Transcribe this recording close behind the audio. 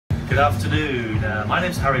Good afternoon, my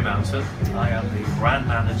name's Harry Mountain. I am the brand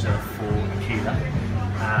manager for Aquila,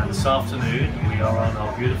 and this afternoon we are on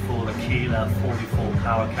our beautiful Aquila 44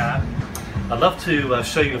 power cab. I'd love to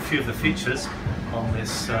show you a few of the features on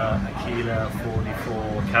this Aquila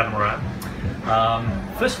 44 catamaran.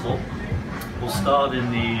 First of all, we'll start in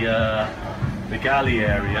the galley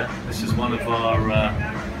area. This is one of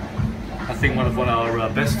our I think one of our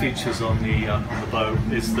best features on the boat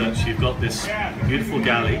is that you've got this beautiful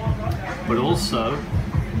galley, but also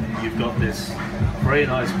you've got this very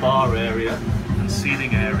nice bar area and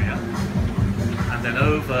seating area, and then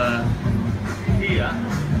over here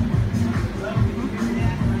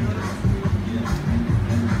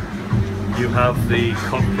you have the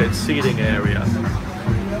cockpit seating area.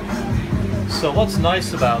 So what's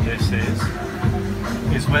nice about this is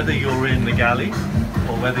whether you're in the galley,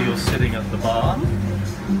 or whether you're sitting at the bar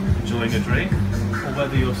enjoying a drink, or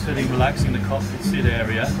whether you're sitting relaxing in the cockpit seat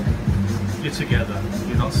area, you're together,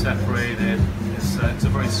 you're not separated. It's a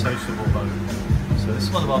very sociable boat. So this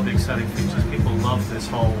is one of our big selling features. People love this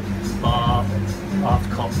whole bar,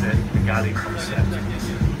 aft cockpit, the galley concept.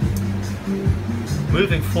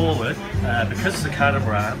 Moving forward, because it's a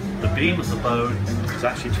catamaran, the beam of the boat is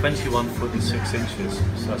actually 21 foot and 6 inches,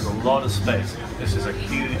 so there's a lot of space. This is a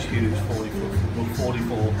huge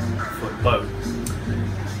 44 foot boat.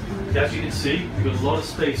 As you can see, you've got a lot of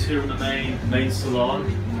space here in the main salon.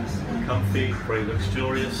 Comfy, very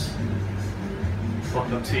luxurious.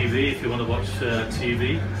 Pop-up TV if you want to watch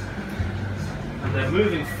TV. And then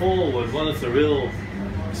moving forward, one of the real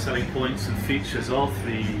selling points and features of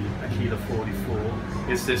the Aquila 44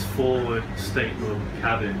 is this forward stateroom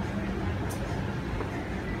cabin.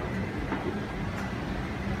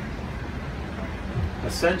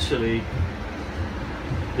 Essentially,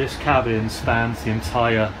 this cabin spans the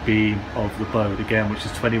entire beam of the boat, again, which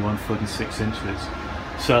is 21 foot and 6 inches.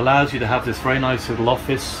 So it allows you to have this very nice little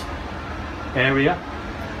office area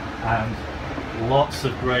and lots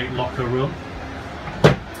of great locker room.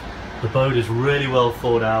 The boat is really well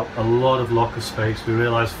thought out, a lot of locker space. We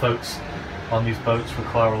realise folks on these boats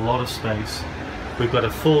require a lot of space. We've got a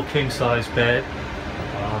full king-size bed.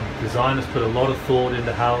 Designers put a lot of thought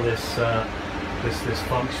into how this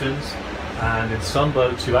functions, and in some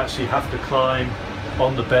boats you actually have to climb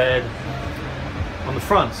on the bed on the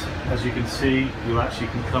front. As you can see, you actually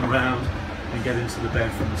can come round and get into the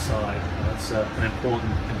bed from the side. That's an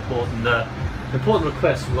important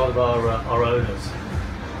request from a lot of our owners.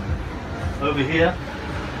 Over here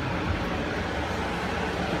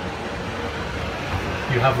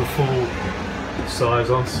you have a full size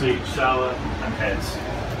ensuite shower and heads.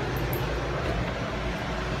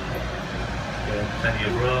 Plenty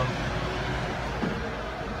of room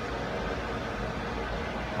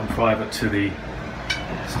and private to the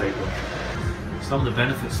stateroom. Some of the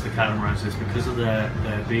benefits of the catamarans is because of their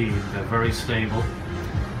beam, they're very stable.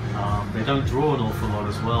 They don't draw an awful lot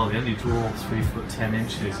as well. They only draw 3 foot 10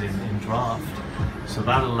 inches in draft. So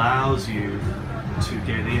that allows you to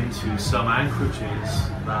get into some anchorages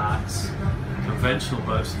that conventional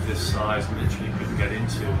boats of this size literally couldn't get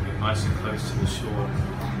into, and get nice and close to the shore.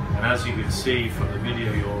 And as you can see from the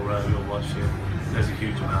video you're watching, there's a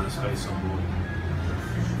huge amount of space on board.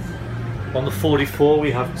 On the 44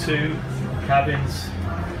 we have 2 cabins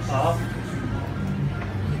aft.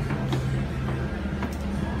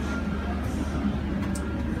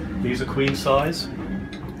 These are queen size,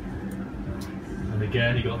 and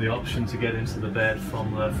again you got the option to get into the bed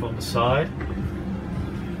from the side,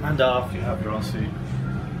 and aft you have your ensuite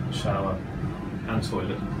shower and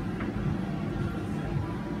toilet.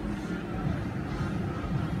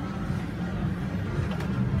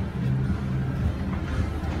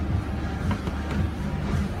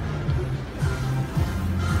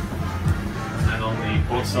 And on the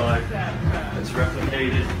port side, it's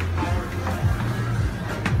replicated.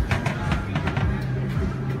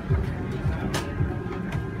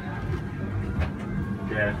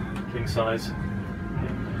 Yeah, king size,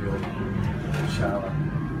 your shower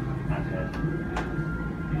and head.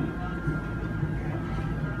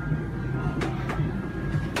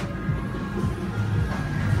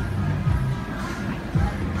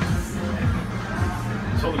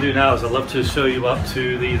 So what we'll do now is I'd love to show you up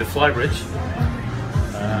to the flybridge.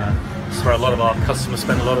 This is where a lot of our customers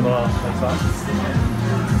spend a lot of our time.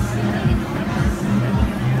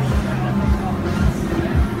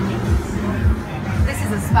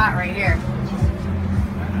 Spot right here.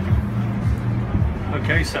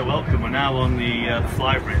 Okay, so welcome. We're now on the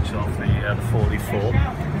flybridge of the 44,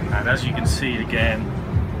 and as you can see again,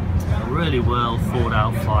 a really well thought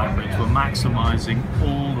out flybridge. We're maximising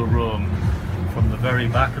all the room from the very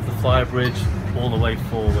back of the flybridge all the way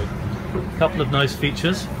forward. A couple of nice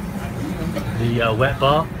features: the wet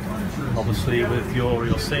bar, obviously with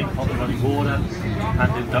your sink, hot and running water,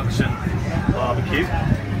 and induction barbecue.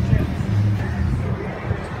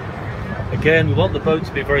 Again, we want the boat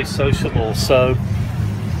to be very sociable, so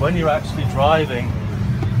when you're actually driving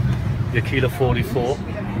the Aquila 44,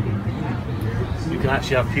 you can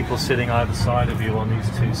actually have people sitting either side of you on these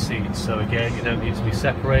two seats. So again, you don't need to be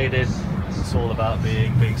separated. It's all about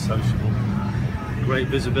being sociable. Great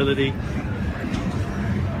visibility.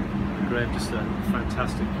 Great, just a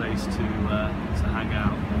fantastic place to hang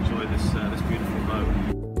out and enjoy this beautiful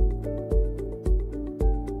boat.